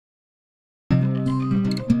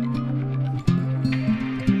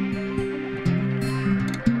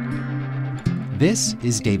This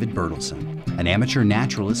is David Bertelsen, an amateur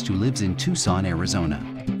naturalist who lives in Tucson, Arizona.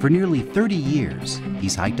 For nearly 30 years,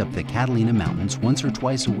 he's hiked up the Catalina Mountains once or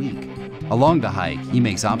twice a week. Along the hike, he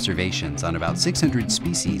makes observations on about 600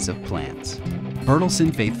 species of plants.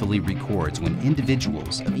 Bertelsen faithfully records when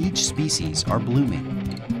individuals of each species are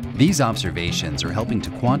blooming. These observations are helping to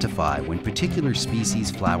quantify when particular species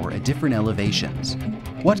flower at different elevations,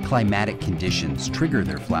 what climatic conditions trigger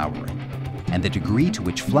their flowering, and the degree to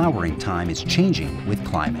which flowering time is changing with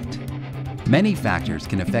climate. Many factors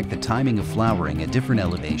can affect the timing of flowering at different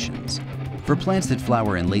elevations. For plants that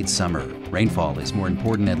flower in late summer, rainfall is more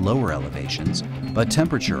important at lower elevations, but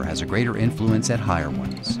temperature has a greater influence at higher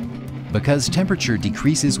ones. Because temperature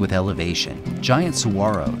decreases with elevation, giant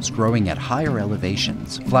saguaros growing at higher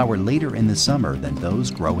elevations flower later in the summer than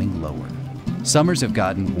those growing lower. Summers have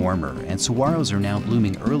gotten warmer, and saguaros are now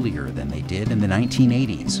blooming earlier than they did in the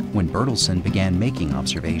 1980s, when Bertelsen began making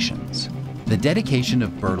observations. The dedication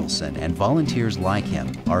of Bertelsen and volunteers like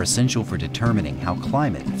him are essential for determining how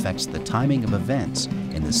climate affects the timing of events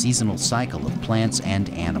in the seasonal cycle of plants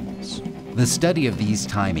and animals. The study of these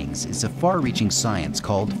timings is a far-reaching science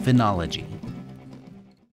called phenology.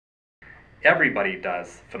 Everybody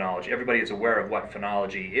does phenology. Everybody is aware of what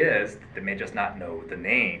phenology is. They may just not know the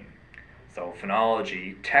name. So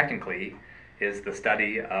phenology, technically, is the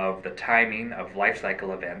study of the timing of life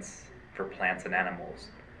cycle events for plants and animals.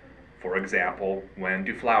 For example, when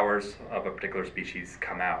do flowers of a particular species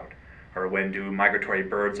come out? Or when do migratory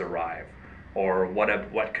birds arrive? Or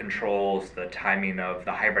what controls the timing of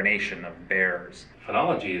the hibernation of bears?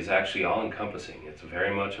 Phenology is actually all-encompassing. It's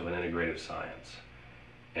very much of an integrative science.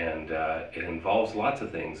 And it involves lots of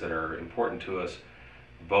things that are important to us,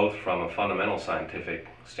 both from a fundamental scientific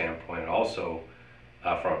standpoint and also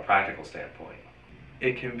from a practical standpoint.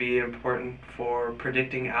 It can be important for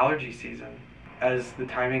predicting allergy season. As the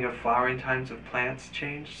timing of flowering times of plants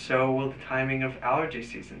change, so will the timing of allergy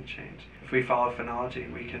season change. If we follow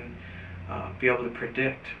phenology, we can be able to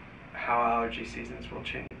predict how allergy seasons will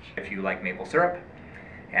change. If you like maple syrup,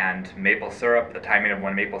 and maple syrup, the timing of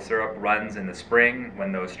when maple syrup runs in the spring,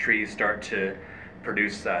 when those trees start to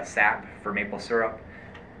produce sap for maple syrup,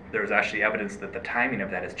 there's actually evidence that the timing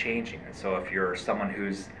of that is changing. And so if you're someone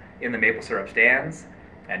who's in the maple syrup stands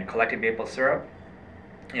and collecting maple syrup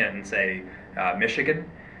in, say, Michigan,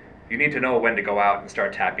 you need to know when to go out and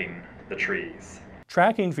start tapping the trees.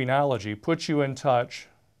 Tracking phenology puts you in touch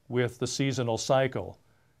with the seasonal cycle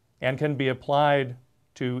and can be applied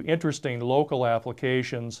to interesting local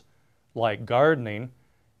applications like gardening,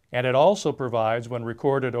 and it also provides, when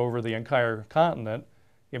recorded over the entire continent,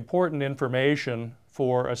 important information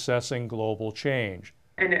for assessing global change.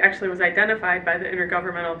 And it actually was identified by the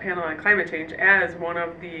Intergovernmental Panel on Climate Change as one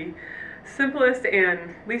of the simplest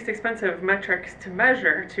and least expensive metrics to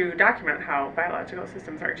measure to document how biological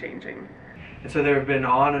systems are changing. And so there have been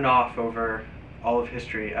on and off over all of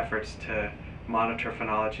history efforts to monitor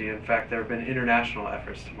phenology. In fact, there have been international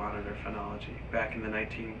efforts to monitor phenology. Back in the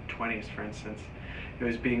 1920s, for instance, it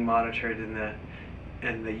was being monitored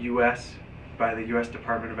in the U.S. by the U.S.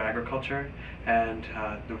 Department of Agriculture and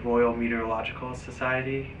the Royal Meteorological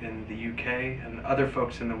Society in the U.K. and other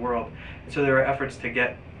folks in the world. And so there were efforts to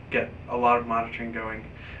get a lot of monitoring going.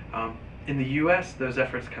 In the U.S., those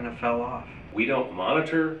efforts kind of fell off. We don't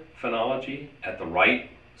monitor phenology at the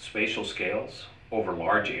right spatial scales over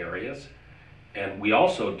large areas, and we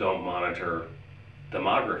also don't monitor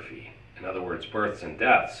demography, in other words, births and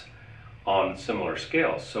deaths, on similar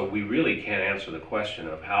scales. So we really can't answer the question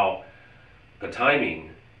of how the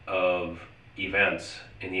timing of events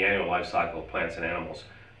in the annual life cycle of plants and animals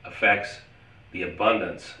affects the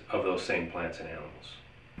abundance of those same plants and animals.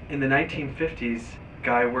 In the 1950s, a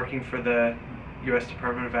guy working for the U.S.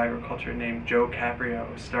 Department of Agriculture named Joe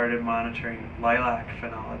Caprio started monitoring lilac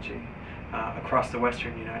phenology across the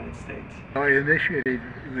western United States. I initiated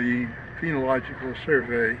the phenological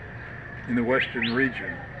survey in the western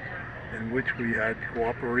region, in which we had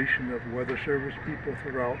cooperation of Weather Service people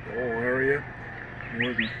throughout the whole area,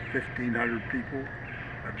 more than 1,500 people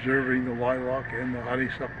observing the lilac and the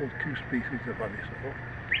honeysuckle, two species of honeysuckle.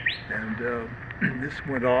 And this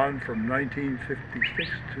went on from 1956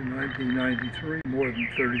 to 1993, more than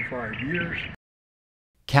 35 years.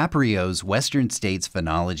 Caprio's Western States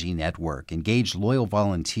Phenology Network engaged loyal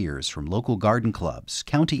volunteers from local garden clubs,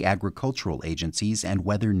 county agricultural agencies, and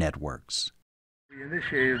weather networks. We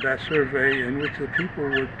initiated that survey in which the people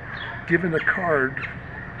were given a card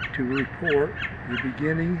to report the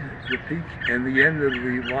beginning, the peak, and the end of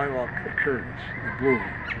the lilac occurrence, the bloom.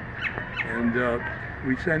 And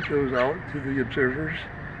we sent those out to the observers.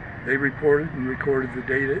 They reported and recorded the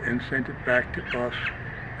data and sent it back to us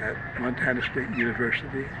at Montana State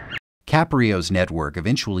University. Caprio's network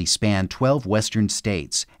eventually spanned 12 western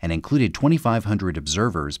states and included 2,500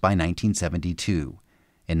 observers by 1972.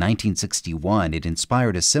 In 1961, it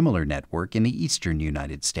inspired a similar network in the eastern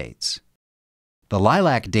United States. The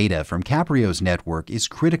LILAC data from Caprio's network is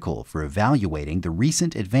critical for evaluating the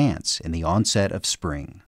recent advance in the onset of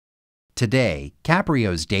spring. Today,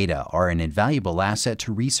 Caprio's data are an invaluable asset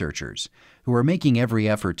to researchers who are making every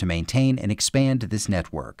effort to maintain and expand this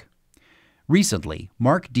network. Recently,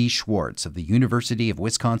 Mark D. Schwartz of the University of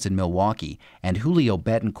Wisconsin-Milwaukee and Julio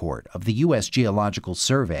Betancourt of the U.S. Geological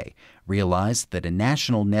Survey realized that a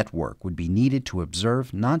national network would be needed to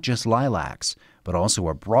observe not just lilacs, but also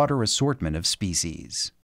a broader assortment of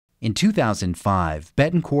species. In 2005,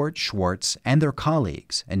 Betancourt, Schwartz, and their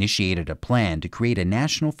colleagues initiated a plan to create a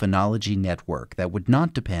national phenology network that would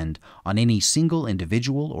not depend on any single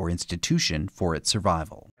individual or institution for its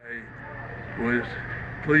survival. I was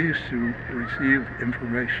pleased to receive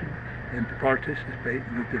information and to participate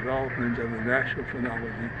in the development of the National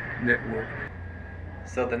Phenology Network.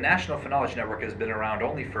 So the National Phenology Network has been around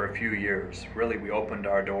only for a few years. Really, we opened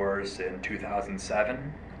our doors in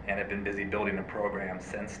 2007 and have been busy building a program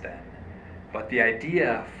since then. But the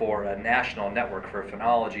idea for a national network for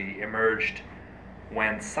phenology emerged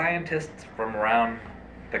when scientists from around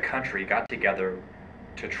the country got together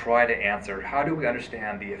to try to answer how do we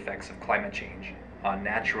understand the effects of climate change on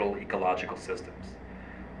natural ecological systems,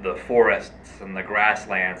 the forests and the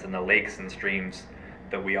grasslands and the lakes and streams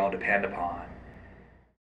that we all depend upon.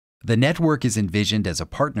 The network is envisioned as a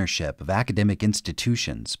partnership of academic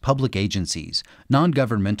institutions, public agencies,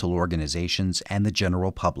 non-governmental organizations, and the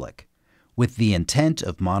general public, with the intent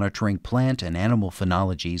of monitoring plant and animal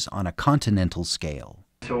phenologies on a continental scale.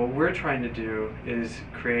 So what we're trying to do is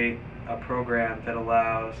create a program that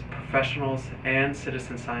allows professionals and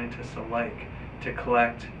citizen scientists alike to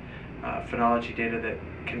collect phenology data that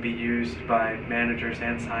can be used by managers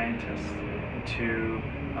and scientists to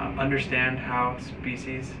understand how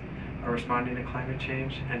species are responding to climate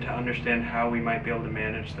change and to understand how we might be able to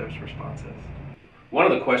manage those responses. One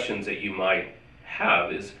of the questions that you might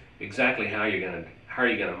have is exactly how you're going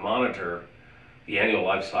to monitor the annual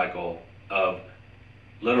life cycle of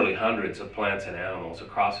literally hundreds of plants and animals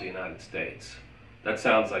across the United States. That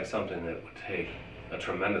sounds like something that would take a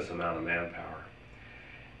tremendous amount of manpower.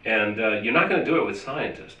 And you're not going to do it with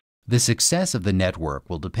scientists. The success of the network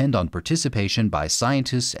will depend on participation by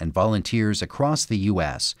scientists and volunteers across the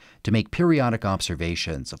U.S. to make periodic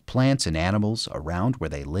observations of plants and animals around where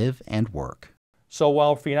they live and work. So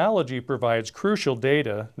while phenology provides crucial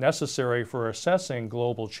data necessary for assessing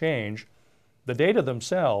global change, the data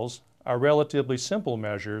themselves are relatively simple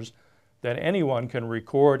measures that anyone can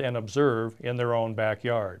record and observe in their own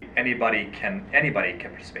backyard. Anybody can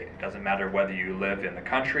participate. It doesn't matter whether you live in the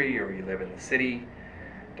country or you live in the city.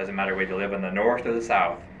 It doesn't matter whether you live in the north or the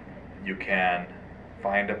south. You can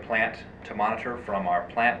find a plant to monitor from our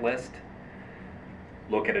plant list,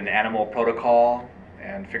 look at an animal protocol,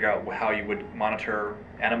 and figure out how you would monitor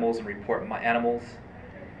animals and report animals,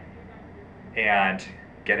 and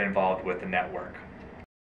get involved with the network.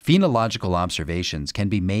 Phenological observations can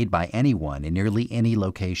be made by anyone in nearly any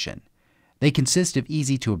location. They consist of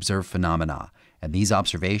easy-to-observe phenomena, and these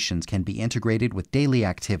observations can be integrated with daily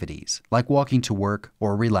activities, like walking to work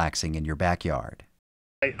or relaxing in your backyard.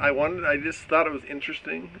 I just thought it was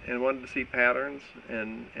interesting and wanted to see patterns,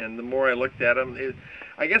 and the more I looked at them,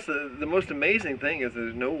 I guess the most amazing thing is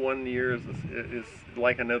there's no one year is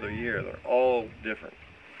like another year. They're all different.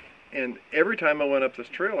 And every time I went up this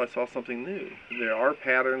trail, I saw something new. There are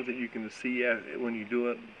patterns that you can see when you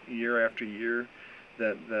do it year after year,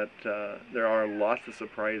 that there are lots of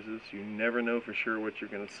surprises. You never know for sure what you're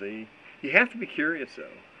going to see. You have to be curious, though,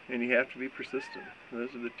 and you have to be persistent.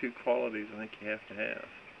 Those are the two qualities I think you have to have.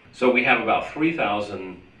 So we have about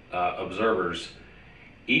 3,000 observers.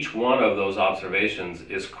 Each one of those observations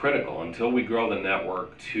is critical until we grow the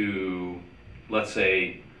network to, let's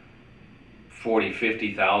say, 40,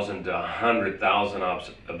 50,000 to 100,000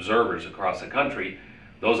 observers across the country.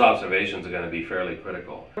 Those observations are going to be fairly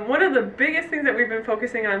critical. One of the biggest things that we've been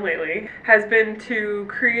focusing on lately has been to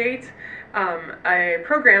create a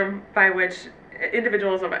program by which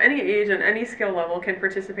individuals of any age and any skill level can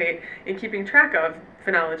participate in keeping track of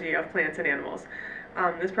phenology of plants and animals.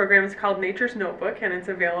 This program is called Nature's Notebook, and it's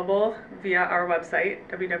available via our website,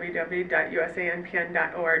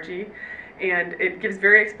 www.usanpn.org. And it gives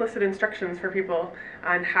very explicit instructions for people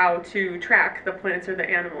on how to track the plants or the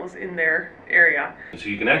animals in their area. So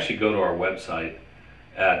you can actually go to our website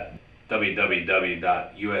at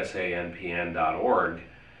www.usanpn.org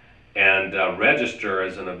and register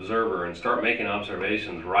as an observer and start making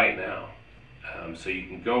observations right now. So you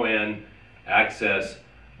can go in, access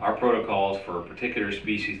our protocols for a particular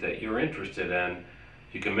species that you're interested in.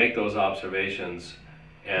 You can make those observations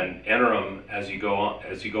and enter them as you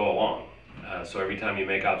go along. So every time you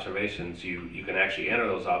make observations, you can actually enter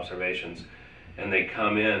those observations, and they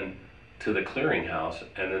come in to the clearinghouse,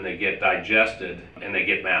 and then they get digested and they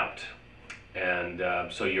get mapped. And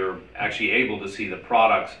so you're actually able to see the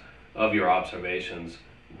products of your observations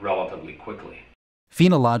relatively quickly.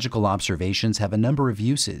 Phenological observations have a number of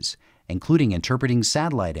uses, including interpreting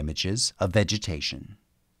satellite images of vegetation.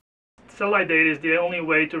 Satellite data is the only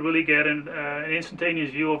way to really get an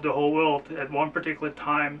instantaneous view of the whole world at one particular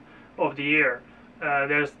time of the year.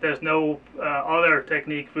 There's no other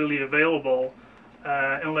technique really available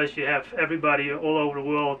unless you have everybody all over the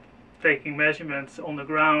world taking measurements on the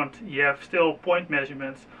ground. You have still point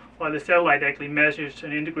measurements, while the satellite actually measures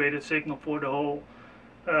an integrated signal for the whole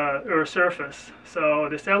Earth's surface. So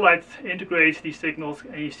the satellite integrates these signals,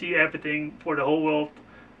 and you see everything for the whole world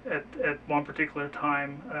at one particular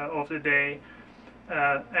time of the day,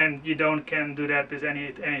 and you can do that with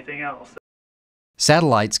anything else.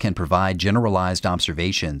 Satellites can provide generalized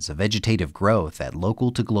observations of vegetative growth at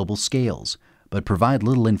local to global scales, but provide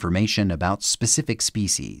little information about specific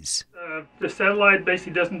species. The satellite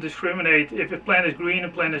basically doesn't discriminate. If a plant is green,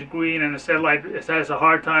 and the satellite has a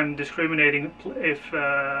hard time discriminating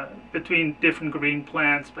between different green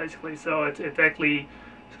plants, basically. So it actually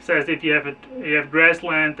says if you have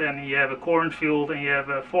grassland and you have a cornfield and you have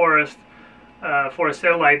a forest, for a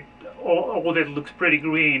satellite, all of it looks pretty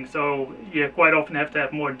green. So you quite often have to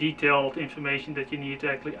have more detailed information that you need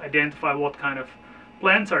to actually identify what kind of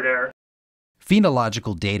plants are there.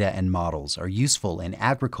 Phenological data and models are useful in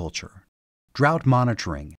agriculture, drought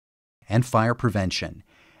monitoring, and fire prevention,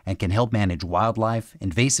 and can help manage wildlife,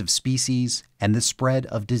 invasive species, and the spread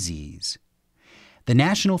of disease. The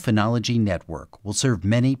National Phenology Network will serve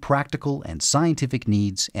many practical and scientific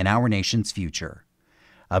needs in our nation's future.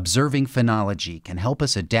 Observing phenology can help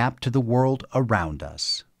us adapt to the world around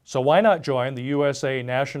us. So why not join the USA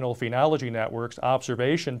National Phenology Network's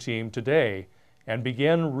observation team today and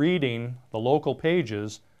begin reading the local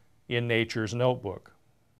pages in Nature's Notebook.